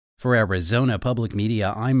For Arizona Public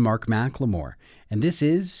Media, I'm Mark McLemore, and this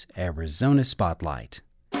is Arizona Spotlight.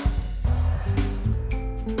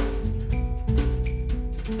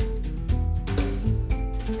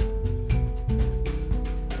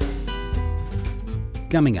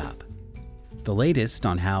 Coming up, the latest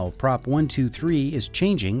on how Prop 123 is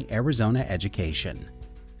changing Arizona education.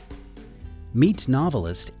 Meet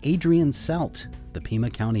novelist Adrian Selt, the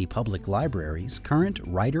Pima County Public Library's current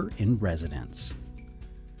writer-in-residence.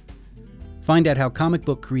 Find out how comic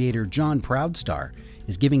book creator John Proudstar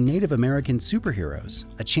is giving Native American superheroes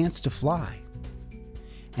a chance to fly.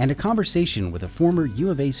 And a conversation with a former U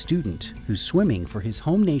of A student who's swimming for his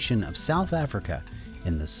home nation of South Africa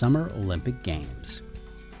in the Summer Olympic Games.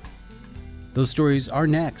 Those stories are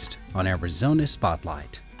next on Arizona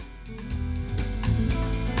Spotlight.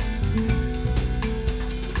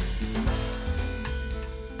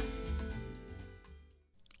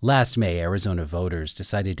 Last May, Arizona voters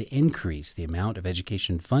decided to increase the amount of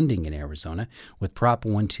education funding in Arizona with Prop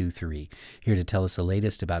 123. Here to tell us the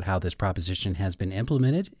latest about how this proposition has been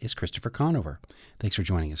implemented is Christopher Conover. Thanks for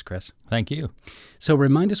joining us, Chris. Thank you. So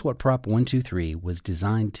remind us what Prop 123 was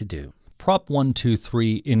designed to do. Prop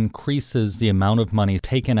 123 increases the amount of money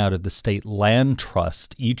taken out of the state land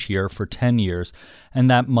trust each year for 10 years, and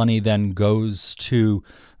that money then goes to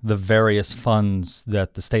the various funds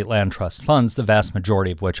that the state land trust funds, the vast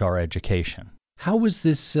majority of which are education. How was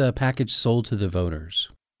this package sold to the voters?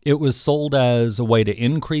 It was sold as a way to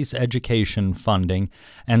increase education funding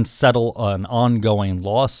and settle an ongoing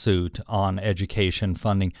lawsuit on education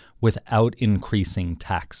funding without increasing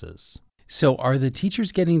taxes. So are the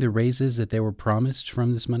teachers getting the raises that they were promised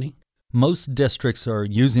from this money? Most districts are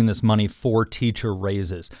using this money for teacher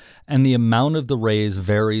raises, and the amount of the raise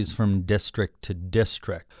varies from district to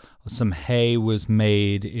district. Some hay was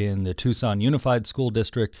made in the Tucson Unified School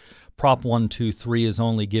District. Prop 123 is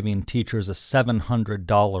only giving teachers a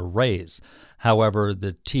 $700 raise. However,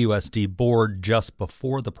 the TUSD board, just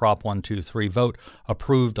before the Prop 123 vote,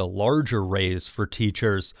 approved a larger raise for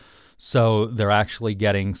teachers. So they're actually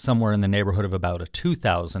getting somewhere in the neighborhood of about a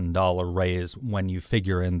 $2,000 raise when you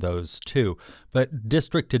figure in those two. But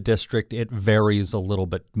district to district, it varies a little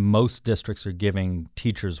bit. Most districts are giving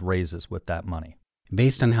teachers raises with that money.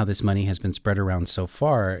 Based on how this money has been spread around so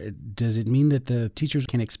far, does it mean that the teachers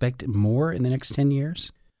can expect more in the next 10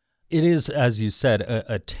 years? It is, as you said,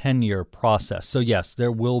 a 10-year process. So yes, there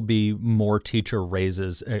will be more teacher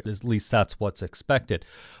raises, at least that's what's expected.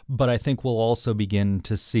 But I think we'll also begin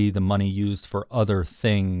to see the money used for other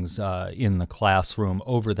things in the classroom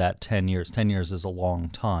over that 10 years. 10 years is a long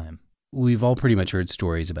time. We've all pretty much heard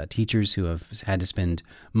stories about teachers who have had to spend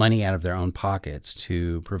money out of their own pockets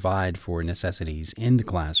to provide for necessities in the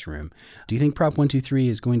classroom. Do you think Prop 123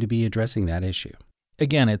 is going to be addressing that issue?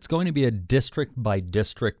 Again, it's going to be a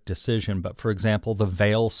district-by-district decision, but for example, the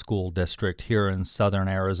Vail School District here in southern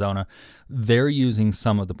Arizona, they're using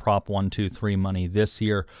some of the Prop 123 money this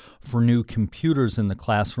year for new computers in the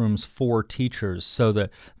classrooms for teachers so that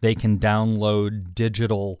they can download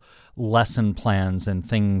digital lesson plans and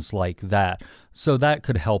things like that. So that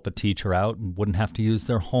could help a teacher out and wouldn't have to use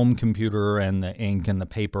their home computer and the ink and the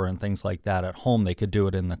paper and things like that at home. They could do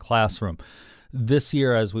it in the classroom. This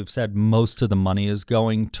year, as we've said, most of the money is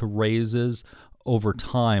going to raises. Over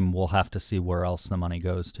time, we'll have to see where else the money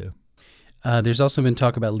goes to. There's also been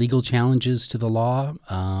talk about legal challenges to the law.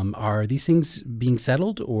 Are these things being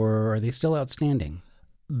settled or are they still outstanding?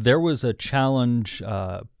 There was a challenge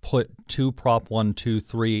put to Prop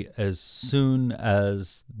 123 as soon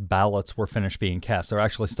as ballots were finished being cast. They're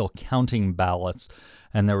actually still counting ballots,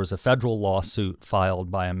 and there was a federal lawsuit filed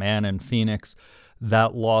by a man in Phoenix.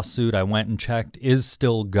 That lawsuit, I went and checked, is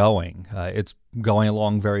still going. It's going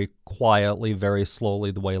along very quietly, very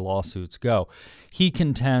slowly, the way lawsuits go. He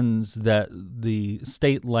contends that the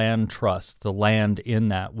state land trust, the land in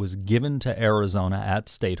that, was given to Arizona at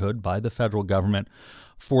statehood by the federal government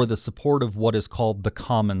for the support of what is called the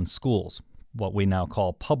common schools, what we now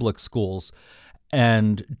call public schools.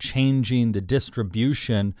 And changing the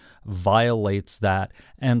distribution violates that,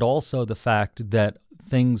 and also the fact that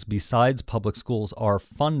things besides public schools are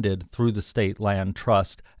funded through the state land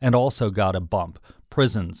trust and also got a bump.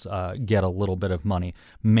 Prisons get a little bit of money.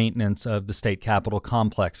 Maintenance of the state capitol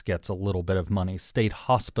complex gets a little bit of money. State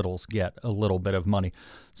hospitals get a little bit of money.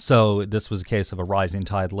 So this was a case of a rising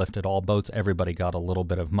tide lifted all boats. Everybody got a little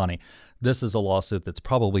bit of money. This is a lawsuit that's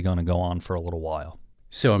probably going to go on for a little while.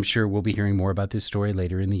 So I'm sure we'll be hearing more about this story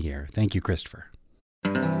later in the year. Thank you, Christopher.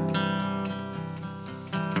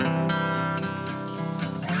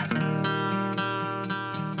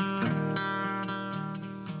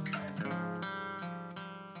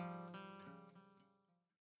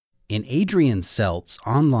 In Adrian Selt's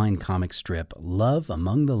online comic strip Love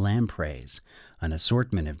Among the Lampreys, an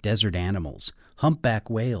assortment of desert animals, humpback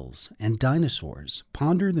whales, and dinosaurs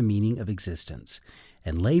ponder the meaning of existence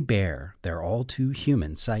and lay bare their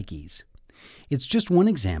all-too-human psyches. It's just one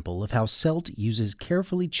example of how Selt uses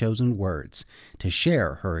carefully chosen words to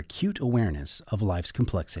share her acute awareness of life's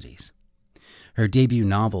complexities. Her debut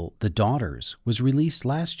novel, The Daughters, was released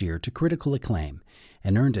last year to critical acclaim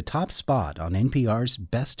and earned a top spot on NPR's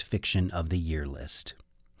Best Fiction of the Year list.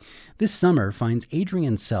 This summer finds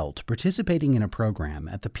Adrian Selt participating in a program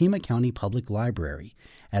at the Pima County Public Library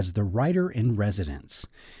as the Writer-in-Residence,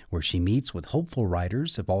 where she meets with hopeful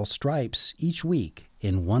writers of all stripes each week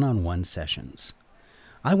in one-on-one sessions.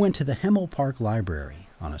 I went to the Hemel Park Library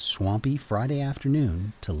on a swampy Friday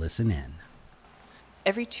afternoon to listen in.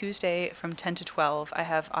 Every Tuesday from 10 to 12, I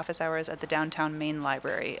have office hours at the downtown Main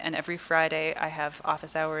Library, and every Friday I have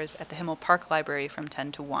office hours at the Hemel Park Library from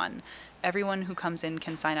 10 to 1. Everyone who comes in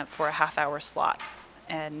can sign up for a half-hour slot,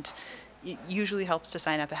 and it usually helps to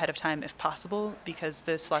sign up ahead of time if possible, because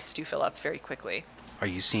the slots do fill up very quickly. Are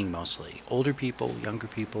you seeing mostly older people, younger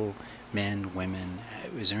people, men, women?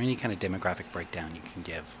 Is there any kind of demographic breakdown you can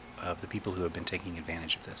give of the people who have been taking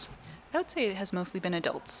advantage of this? I would say it has mostly been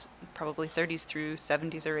adults, probably 30s through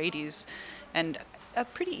 70s or 80s, and a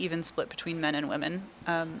pretty even split between men and women.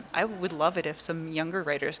 I would love it if some younger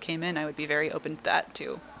writers came in. I would be very open to that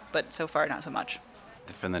too, but so far not so much.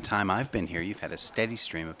 From the time I've been here, you've had a steady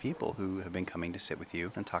stream of people who have been coming to sit with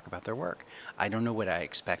you and talk about their work. I don't know what I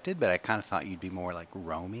expected, but I kind of thought you'd be more like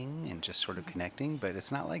roaming and just sort of connecting, but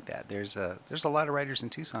it's not like that. There's a lot of writers in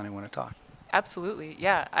Tucson who want to talk. Absolutely,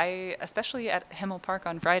 yeah. Especially at Hemel Park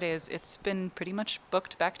on Fridays, it's been pretty much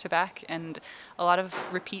booked back to back and a lot of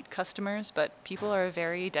repeat customers, but people are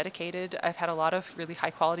very dedicated. I've had a lot of really high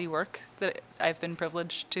quality work that I've been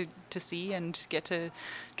privileged to see and get to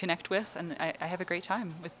connect with, and I have a great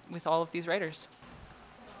time with all of these writers.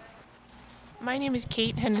 My name is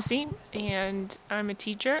Kate Hennessy, and I'm a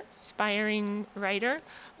teacher, aspiring writer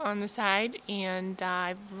on the side, and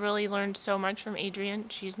I've really learned so much from Adrian.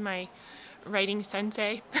 She's my writing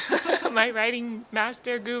sensei, my writing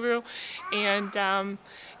master guru, and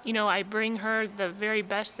I bring her the very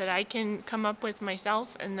best that I can come up with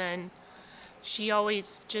myself, and then she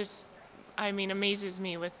always just, amazes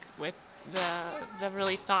me with the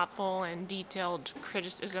really thoughtful and detailed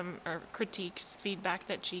criticism or critiques, feedback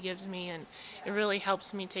that she gives me, and it really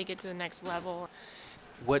helps me take it to the next level.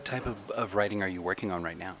 What type of writing are you working on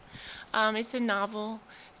right now? It's a novel.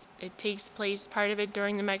 It takes place, part of it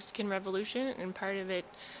during the Mexican Revolution and part of it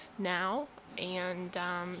now. And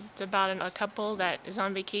it's about a couple that is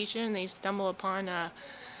on vacation. They stumble upon a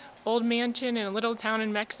old mansion in a little town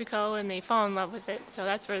in Mexico, and they fall in love with it. So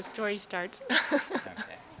that's where the story starts. Okay.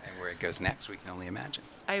 And where it goes next, we can only imagine.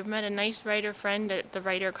 I met a nice writer friend at the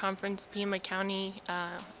writer conference, Pima County,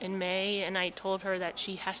 in May, and I told her that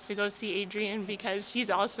she has to go see Adrian because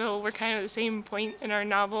we're kind of the same point in our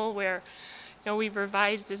novel where we've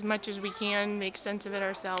revised as much as we can, make sense of it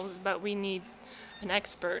ourselves, but we need an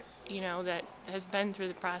expert, that has been through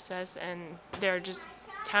the process, and they're just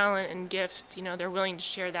talent and gift, they're willing to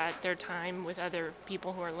share their time with other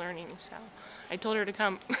people who are learning. So I told her to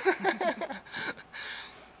come.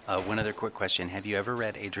 One other quick question. Have you ever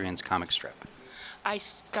read Adrian's comic strip? I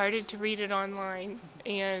started to read it online,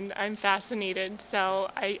 and I'm fascinated.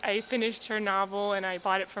 So I finished her novel, and I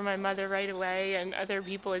bought it for my mother right away, and other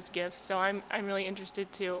people as gifts. So I'm really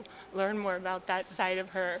interested to learn more about that side of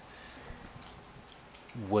her.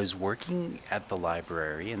 Was working at the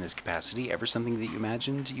library in this capacity ever something that you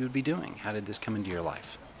imagined you would be doing? How did this come into your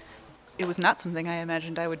life? It was not something I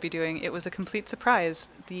imagined I would be doing. It was a complete surprise.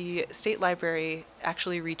 The state library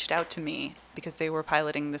actually reached out to me because they were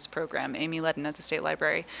piloting this program, Amy Ledden at the state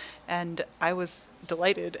library, and I was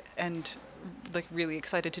delighted and really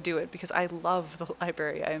excited to do it because I love the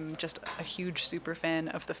library. I'm just a huge super fan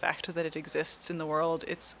of the fact that it exists in the world.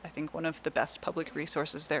 It's, I think, one of the best public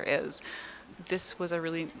resources there is. This was a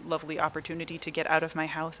really lovely opportunity to get out of my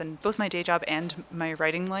house, and both my day job and my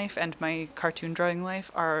writing life and my cartoon drawing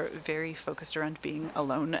life are very focused around being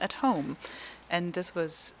alone at home. And this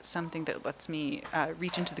was something that lets me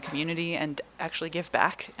reach into the community and actually give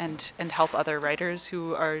back and help other writers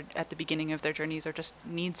who are at the beginning of their journeys or just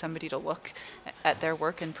need somebody to look at their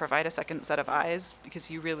work and provide a second set of eyes, because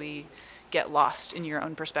you really get lost in your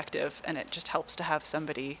own perspective, and it just helps to have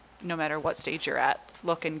somebody, no matter what stage you're at,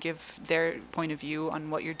 look and give their point of view on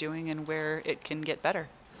what you're doing and where it can get better.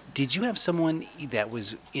 Did you have someone that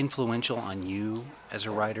was influential on you as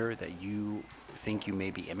a writer that you think you may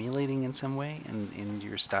be emulating in some way in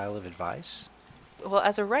your style of advice? Well,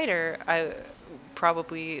 as a writer, I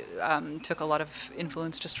probably took a lot of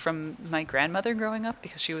influence just from my grandmother growing up,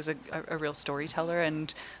 because she was a real storyteller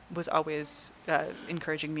and was always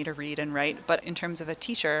encouraging me to read and write. But in terms of a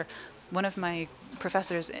teacher, one of my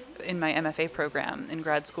professors in my MFA program in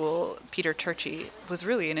grad school, Peter Turchi, was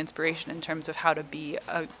really an inspiration in terms of how to be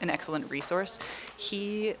an excellent resource.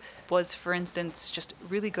 He was, for instance, just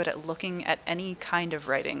really good at looking at any kind of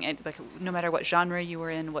writing, and like no matter what genre you were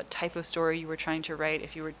in, what type of story you were trying to write,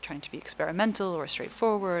 if you were trying to be experimental or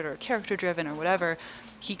straightforward or character driven or whatever,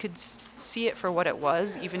 he could see it for what it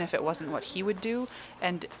was, even if it wasn't what he would do,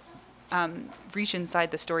 and reach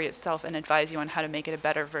inside the story itself and advise you on how to make it a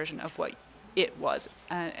better version of what it was,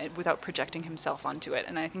 without projecting himself onto it.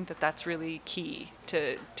 And I think that that's really key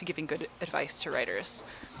to giving good advice to writers.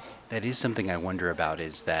 That is something I wonder about,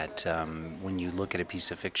 is that when you look at a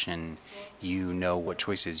piece of fiction, you know what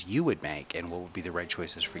choices you would make and what would be the right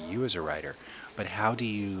choices for you as a writer. But how do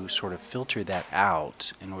you sort of filter that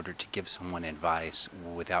out in order to give someone advice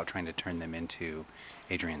without trying to turn them into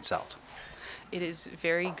Adrian Selt? It is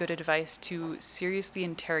very good advice to seriously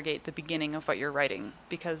interrogate the beginning of what you're writing,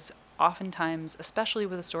 because oftentimes, especially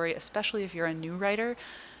with a story, especially if you're a new writer,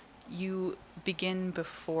 you begin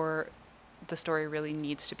before the story really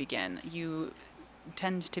needs to begin. You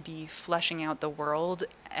tend to be fleshing out the world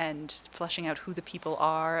and fleshing out who the people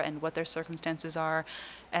are and what their circumstances are,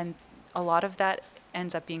 and a lot of that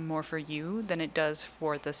ends up being more for you than it does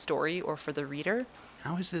for the story or for the reader.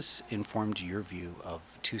 How has this informed your view of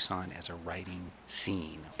Tucson as a writing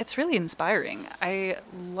scene? It's really inspiring. I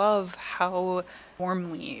love how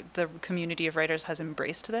warmly the community of writers has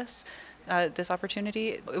embraced this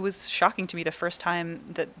opportunity. It was shocking to me the first time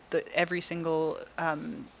that every single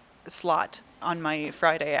slot on my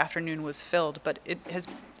Friday afternoon was filled, but it has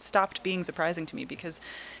stopped being surprising to me, because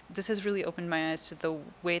this has really opened my eyes to the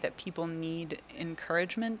way that people need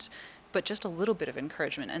encouragement, but just a little bit of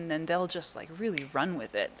encouragement, and then they'll just like really run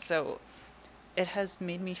with it. So it has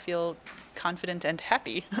made me feel confident and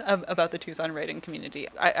happy about the Tucson writing community.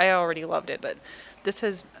 I already loved it, but this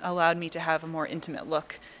has allowed me to have a more intimate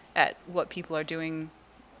look at what people are doing.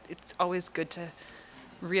 It's always good to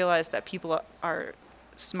realize that people are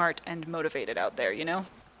smart and motivated out there, you know?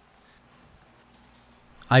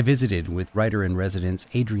 I visited with writer-in-residence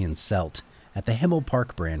Adrian Selt at the Himmel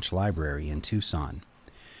Park Branch Library in Tucson.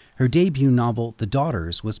 Her debut novel, The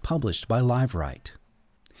Daughters, was published by Liveright.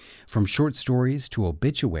 From short stories to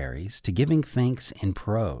obituaries to giving thanks in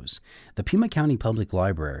prose, the Pima County Public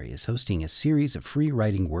Library is hosting a series of free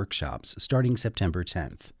writing workshops starting September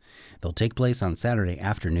 10th. They'll take place on Saturday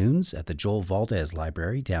afternoons at the Joel Valdez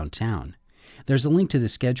Library downtown. There's a link to the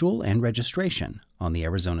schedule and registration on the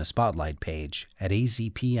Arizona Spotlight page at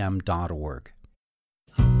azpm.org.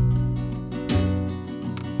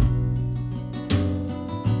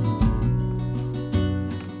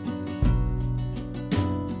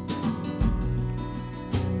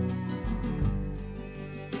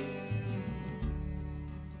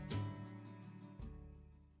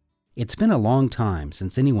 It's been a long time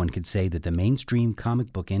since anyone could say that the mainstream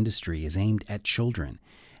comic book industry is aimed at children,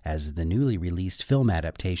 as the newly released film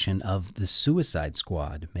adaptation of The Suicide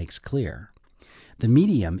Squad makes clear. The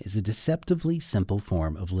medium is a deceptively simple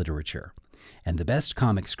form of literature, and the best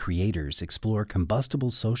comics creators explore combustible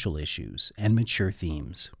social issues and mature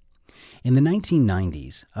themes. In the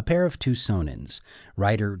 1990s, a pair of Tucsonans,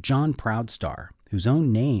 writer John Proudstar, whose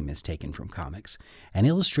own name is taken from comics, and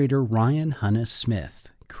illustrator Ryan Hunter Smith,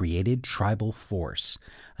 created Tribal Force,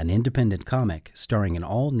 an independent comic starring an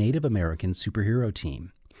all-Native American superhero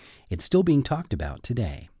team. It's still being talked about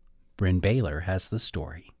today. Bryn Baylor has the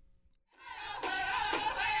story.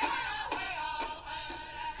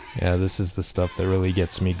 Yeah, this is the stuff that really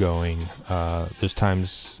gets me going. There's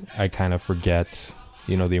times I kind of forget,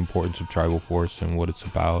 the importance of Tribal Force and what it's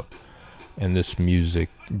about. And this music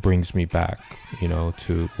brings me back,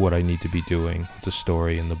 to what I need to be doing with the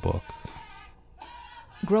story in the book.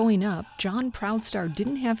 Growing up, John Proudstar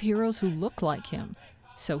didn't have heroes who looked like him,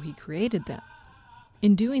 so he created them.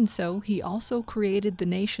 In doing so, he also created the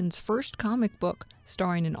nation's first comic book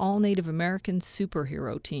starring an all-Native American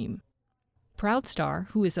superhero team. Proudstar,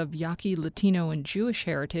 who is of Yaqui, Latino, and Jewish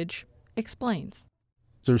heritage, explains.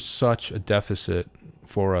 There's such a deficit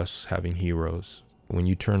for us having heroes. When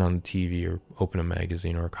you turn on the TV or open a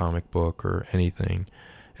magazine or a comic book or anything,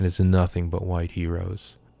 and it's nothing but white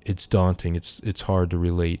heroes, it's daunting. It's hard to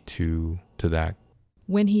relate to that.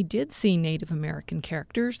 When he did see Native American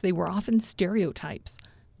characters, they were often stereotypes.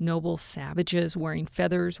 Noble savages wearing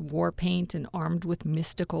feathers, war paint, and armed with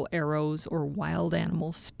mystical arrows or wild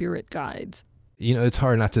animal spirit guides. It's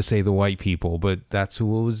hard not to say the white people, but that's who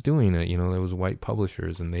was doing it. There was white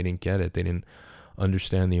publishers, and they didn't get it. They didn't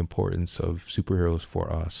understand the importance of superheroes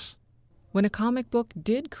for us. When a comic book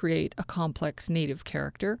did create a complex Native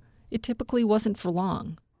character, it typically wasn't for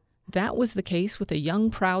long. That was the case with a young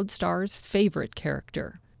Proud Star's favorite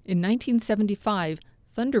character. In 1975,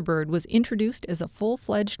 Thunderbird was introduced as a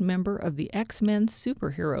full-fledged member of the X-Men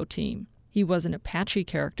superhero team. He was an Apache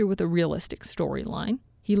character with a realistic storyline.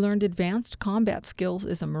 He learned advanced combat skills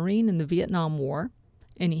as a Marine in the Vietnam War,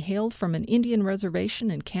 and he hailed from an Indian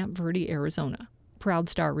reservation in Camp Verde, Arizona. Proud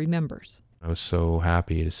Star remembers. I was so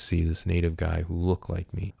happy to see this Native guy who looked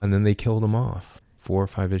like me. And then they killed him off 4 or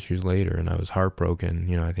 5 issues later, and I was heartbroken.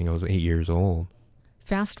 I think I was 8 years old.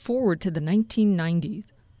 Fast forward to the 1990s.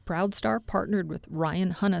 Proud Star partnered with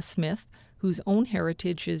Ryan Hunna Smith, whose own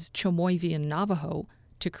heritage is Chemehuevian Navajo,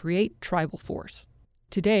 to create Tribal Force.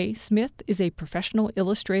 Today, Smith is a professional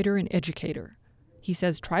illustrator and educator. He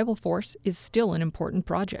says Tribal Force is still an important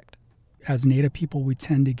project. As Native people, we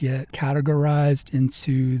tend to get categorized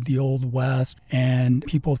into the Old West, and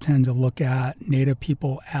people tend to look at Native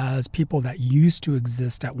people as people that used to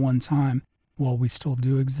exist at one time. Well, we still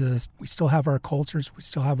do exist. We still have our cultures, we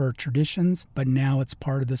still have our traditions, but now it's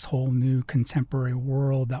part of this whole new contemporary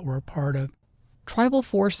world that we're a part of. Tribal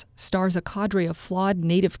Force stars a cadre of flawed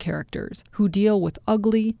Native characters who deal with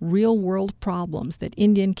ugly, real-world problems that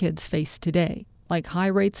Indian kids face today, like high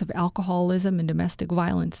rates of alcoholism and domestic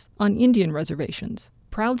violence on Indian reservations.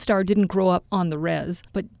 Proud Star didn't grow up on the res,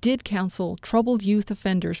 but did counsel troubled youth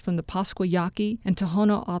offenders from the Pascua Yaqui and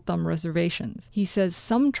Tohono O'odham reservations. He says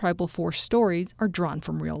some Tribal Force stories are drawn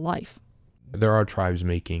from real life. There are tribes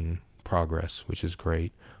making progress, which is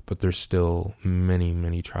great, but there's still many,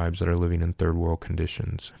 many tribes that are living in third world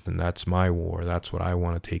conditions. And that's my war. That's what I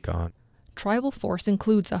want to take on. Tribal Force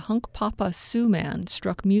includes a Hunkpapa Sioux man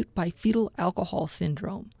struck mute by fetal alcohol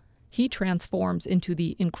syndrome. He transforms into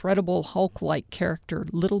the incredible Hulk-like character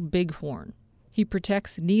Little Bighorn. He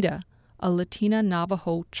protects Nita, a Latina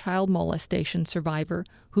Navajo child molestation survivor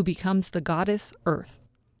who becomes the goddess Earth.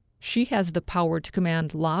 She has the power to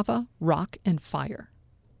command lava, rock, and fire.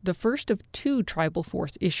 The first of 2 Tribal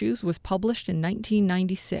Force issues was published in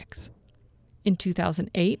 1996. In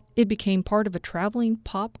 2008, it became part of a traveling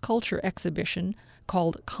pop culture exhibition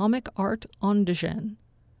called Comic Art Indigène.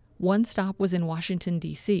 One stop was in Washington,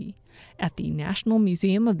 D.C., at the National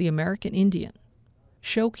Museum of the American Indian.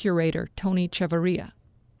 Show curator Tony Chavarria.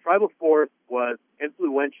 Tribal Force was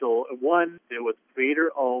influential. One, it was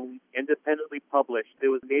creator-owned, independently published. It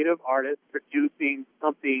was Native artists producing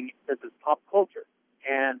something that is pop culture.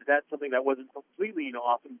 And that's something that wasn't completely,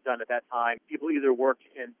 often done at that time. People either worked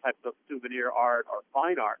in types of souvenir art or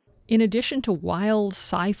fine art. In addition to wild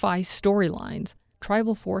sci-fi storylines,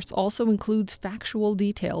 Tribal Force also includes factual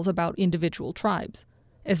details about individual tribes.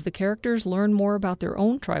 As the characters learn more about their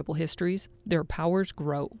own tribal histories, their powers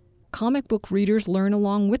grow. Comic book readers learn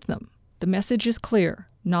along with them. The message is clear: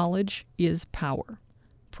 knowledge is power.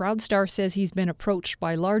 Proud Star says he's been approached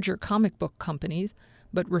by larger comic book companies,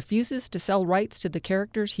 but refuses to sell rights to the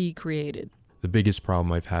characters he created. The biggest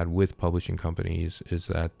problem I've had with publishing companies is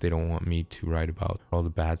that they don't want me to write about all the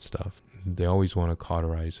bad stuff. They always want to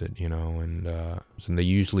cauterize it, and they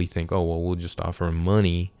usually think, oh, well, we'll just offer them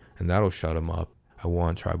money and that'll shut them up. I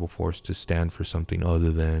want Tribal Force to stand for something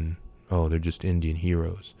other than, oh, they're just Indian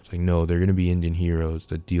heroes. It's like, no, they're going to be Indian heroes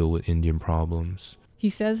that deal with Indian problems.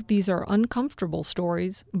 He says these are uncomfortable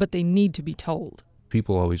stories, but they need to be told.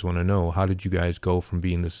 People always want to know, how did you guys go from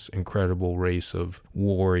being this incredible race of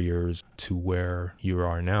warriors to where you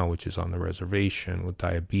are now, which is on the reservation with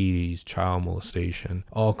diabetes, child molestation,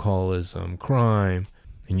 alcoholism, crime,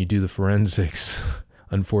 and you do the forensics.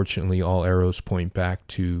 Unfortunately, all arrows point back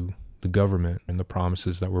to the government and the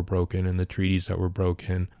promises that were broken and the treaties that were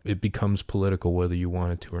broken. It becomes political whether you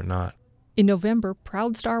want it to or not. In November,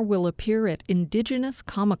 Proud Star will appear at Indigenous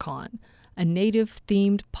Comic-Con, a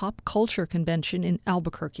Native-themed pop culture convention in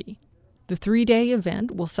Albuquerque. The 3-day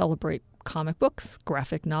event will celebrate comic books,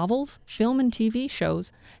 graphic novels, film and TV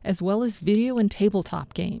shows, as well as video and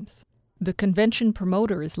tabletop games. The convention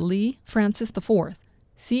promoter is Lee Francis IV,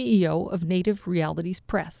 CEO of Native Realities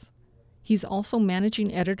Press. He's also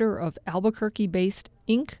managing editor of Albuquerque-based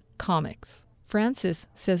Ink Comics. Francis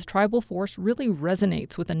says Tribal Force really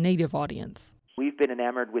resonates with a Native audience. We've been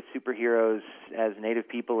enamored with superheroes as Native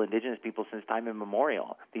people, Indigenous people, since time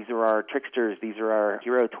immemorial. These are our tricksters. These are our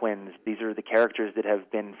hero twins. These are the characters that have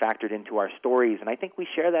been factored into our stories, and I think we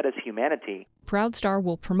share that as humanity. Proud Star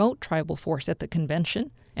will promote Tribal Force at the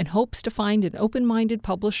convention and hopes to find an open-minded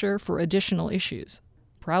publisher for additional issues.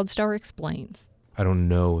 Proud Star explains. I don't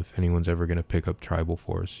know if anyone's ever going to pick up Tribal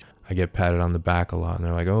Force. I get patted on the back a lot, and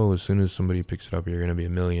they're like, oh, as soon as somebody picks it up, you're going to be a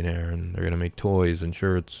millionaire, and they're going to make toys and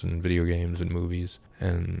shirts and video games and movies.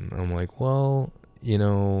 And I'm like, well, you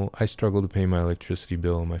know, I struggle to pay my electricity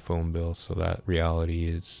bill and my phone bill, so that reality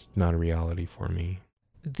is not a reality for me.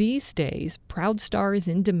 These days, Proudstar is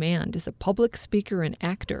in demand as a public speaker and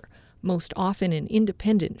actor, most often in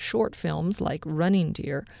independent short films like Running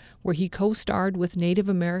Deer, where he co-starred with Native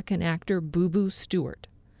American actor Boo Boo Stewart.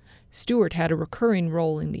 Stewart had a recurring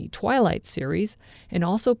role in the Twilight series and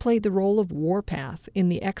also played the role of Warpath in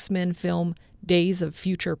the X-Men film Days of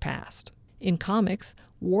Future Past. In comics,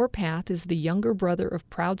 Warpath is the younger brother of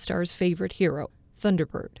Proudstar's favorite hero,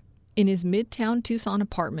 Thunderbird. In his Midtown Tucson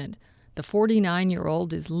apartment, the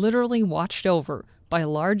 49-year-old is literally watched over by a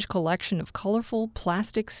large collection of colorful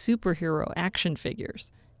plastic superhero action figures.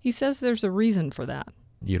 He says there's a reason for that.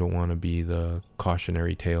 You don't want to be the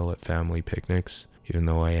cautionary tale at family picnics, even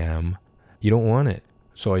though I am. You don't want it.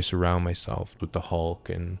 So I surround myself with the Hulk,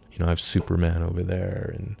 and, you know, I have Superman over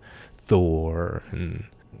there and Thor and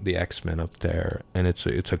the X-Men up there. And it's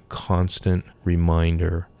a constant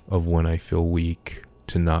reminder of when I feel weak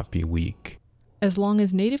to not be weak. As long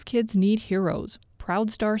as Native kids need heroes,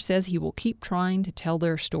 Proudstar says he will keep trying to tell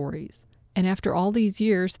their stories. And after all these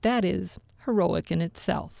years, that is heroic in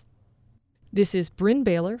itself. This is Bryn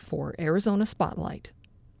Baylor for Arizona Spotlight.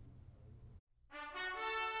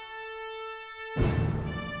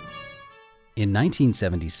 In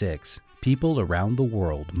 1976, people around the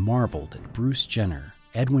world marveled at Bruce Jenner,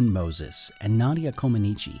 Edwin Moses, and Nadia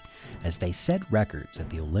Comaneci as they set records at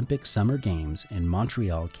the Olympic Summer Games in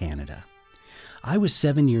Montreal, Canada. I was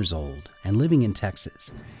 7 years old and living in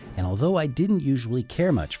Texas, and although I didn't usually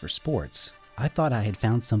care much for sports, I thought I had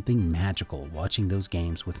found something magical watching those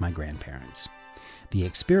games with my grandparents. The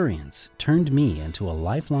experience turned me into a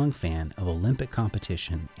lifelong fan of Olympic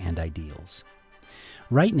competition and ideals.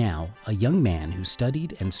 Right now, a young man who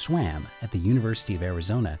studied and swam at the University of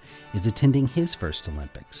Arizona is attending his first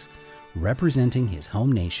Olympics, representing his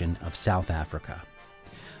home nation of South Africa.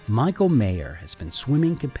 Michael Mayer has been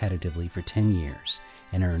swimming competitively for 10 years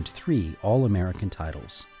and earned 3 All-American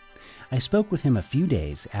titles. I spoke with him a few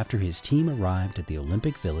days after his team arrived at the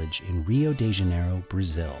Olympic Village in Rio de Janeiro,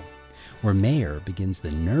 Brazil, where Mayer begins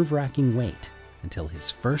the nerve-wracking wait until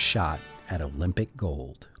his first shot at Olympic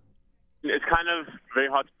gold. It's kind of very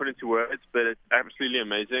hard to put into words, but it's absolutely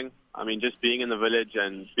amazing. I mean, just being in the village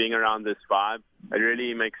and being around this vibe, it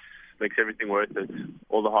really makes everything worth it,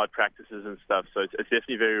 all the hard practices and stuff. So it's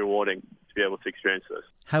definitely very rewarding to be able to experience this.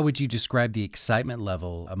 How would you describe the excitement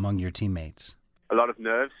level among your teammates? A lot of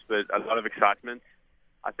nerves, but a lot of excitement.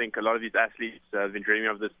 I think a lot of these athletes have been dreaming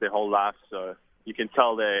of this their whole life, so you can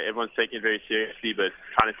tell that everyone's taking it very seriously, but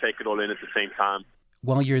trying to take it all in at the same time.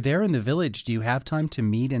 While you're there in the village, do you have time to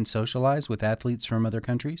meet and socialize with athletes from other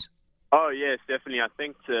countries? Oh, yes, definitely. I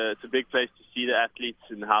think it's a big place to see the athletes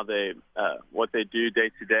and how they, what they do day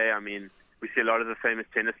to day. I mean, we see a lot of the famous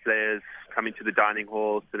tennis players coming to the dining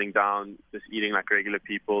hall, sitting down, just eating like regular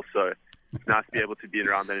people. So it's nice to be able to be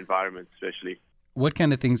around that environment, especially. What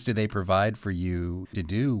kind of things do they provide for you to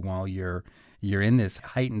do while you're in this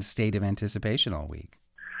heightened state of anticipation all week?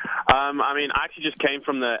 I mean, I actually just came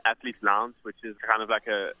from the Athletes Lounge, which is kind of like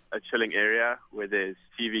a chilling area where there's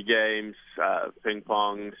TV games, ping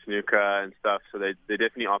pong, snooker and stuff. So there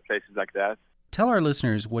definitely are places like that. Tell our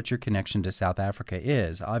listeners what your connection to South Africa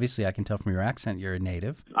is. Obviously, I can tell from your accent you're a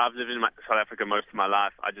native. I've lived in South Africa most of my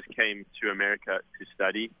life. I just came to America to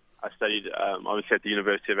study. I studied, obviously, at the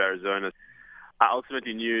University of Arizona. I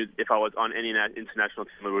ultimately knew if I was on any international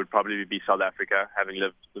team, it would probably be South Africa, having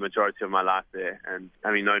lived the majority of my life there and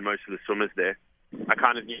having known most of the swimmers there. I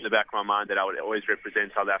kind of knew in the back of my mind that I would always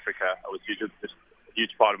represent South Africa. It was just a huge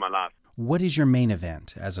part of my life. What is your main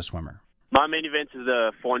event as a swimmer? My main event is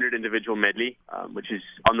the 400 individual medley, which is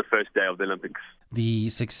on the first day of the Olympics. The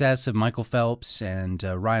success of Michael Phelps and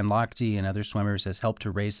Ryan Lochte and other swimmers has helped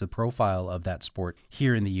to raise the profile of that sport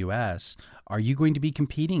here in the U.S. Are you going to be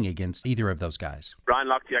competing against either of those guys? Ryan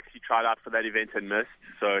Lochte actually tried out for that event and missed,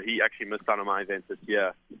 so he actually missed out on my event this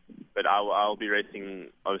year. But I'll be racing,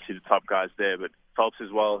 obviously, the top guys there. But Phelps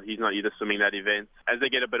as well, he's not either swimming that event. As they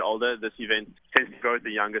get a bit older, this event tends to go with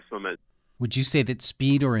the younger swimmers. Would you say that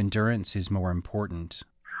speed or endurance is more important?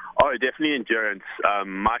 Oh, definitely endurance.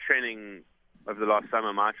 My training over the last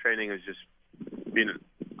summer, has just been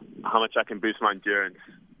how much I can boost my endurance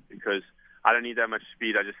because I don't need that much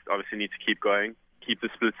speed. I just obviously need to keep going, keep the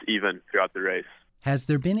splits even throughout the race. Has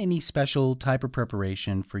there been any special type of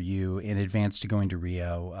preparation for you in advance to going to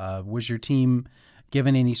Rio? Was your team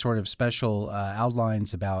given any sort of special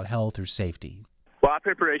outlines about health or safety? Well, our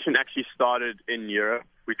preparation actually started in Europe.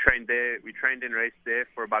 We trained there. We trained and raced there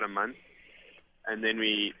for about a month, and then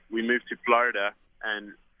we moved to Florida,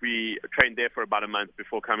 and we trained there for about a month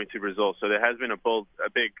before coming to Brazil. So there has been a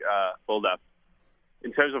big build-up.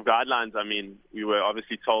 In terms of guidelines, I mean, we were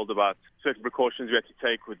obviously told about certain precautions we had to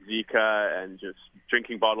take with Zika and just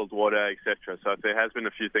drinking bottled water, etc. So there has been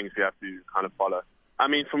a few things we have to kind of follow. I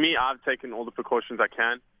mean, for me, I've taken all the precautions I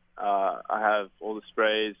can. I have all the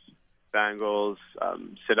sprays, bangles,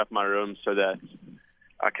 set up my room so that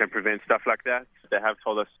I can prevent stuff like that. They have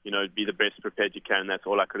told us, be the best prepared you can. That's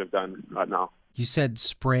all I could have done right now. You said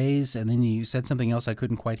sprays, and then you said something else I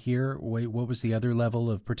couldn't quite hear. Wait, what was the other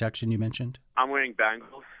level of protection you mentioned? I'm wearing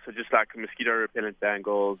bangles, so just like mosquito-repellent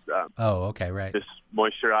bangles. Oh, okay, right. Just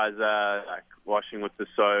moisturizer, like washing with the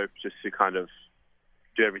soap, just to kind of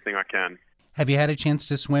do everything I can. Have you had a chance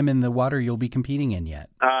to swim in the water you'll be competing in yet?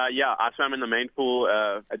 Yeah, I swam in the main pool.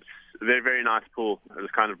 It's a very, very nice pool. It was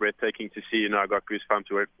kind of breathtaking to see. I got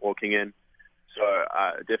goosebumps walking in. So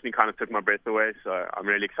it definitely kind of took my breath away. So I'm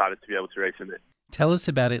really excited to be able to race in it. Tell us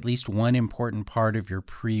about at least one important part of your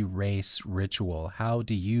pre-race ritual. How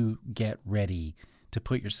do you get ready to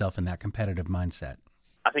put yourself in that competitive mindset?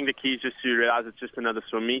 I think the key is just to realize it's just another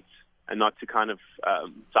swim meet and not to kind of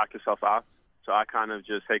psych yourself out. So I kind of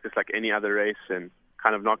just take this like any other race and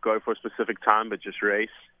kind of not go for a specific time, but just race.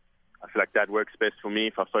 I feel like that works best for me.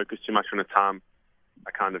 If I focus too much on a time,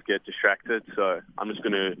 I kind of get distracted. So I'm just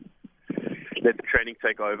going to let the training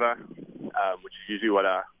take over, which is usually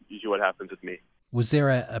what happens with me. Was there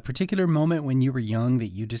a particular moment when you were young that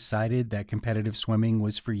you decided that competitive swimming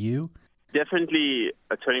was for you? Definitely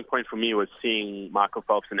a turning point for me was seeing Michael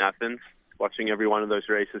Phelps in Athens. Watching every one of those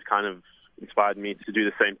races kind of inspired me to do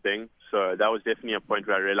the same thing. So that was definitely a point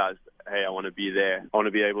where I realized, hey, I want to be there. I want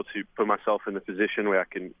to be able to put myself in a position where I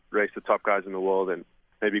can race the top guys in the world and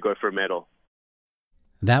maybe go for a medal.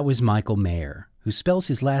 That was Michael Mayer, who spells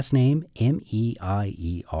his last name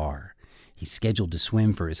Meier. He's scheduled to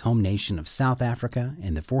swim for his home nation of South Africa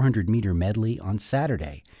in the 400-meter medley on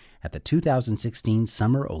Saturday at the 2016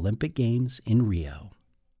 Summer Olympic Games in Rio.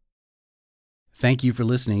 Thank you for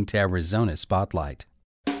listening to Arizona Spotlight.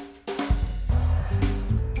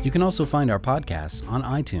 You can also find our podcasts on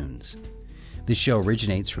iTunes. This show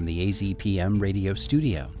originates from the AZPM radio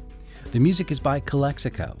studio. The music is by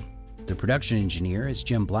Calexico. The production engineer is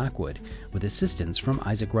Jim Blackwood, with assistance from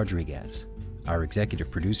Isaac Rodriguez. Our executive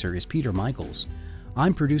producer is Peter Michaels.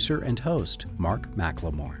 I'm producer and host Mark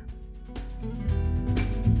McLemore.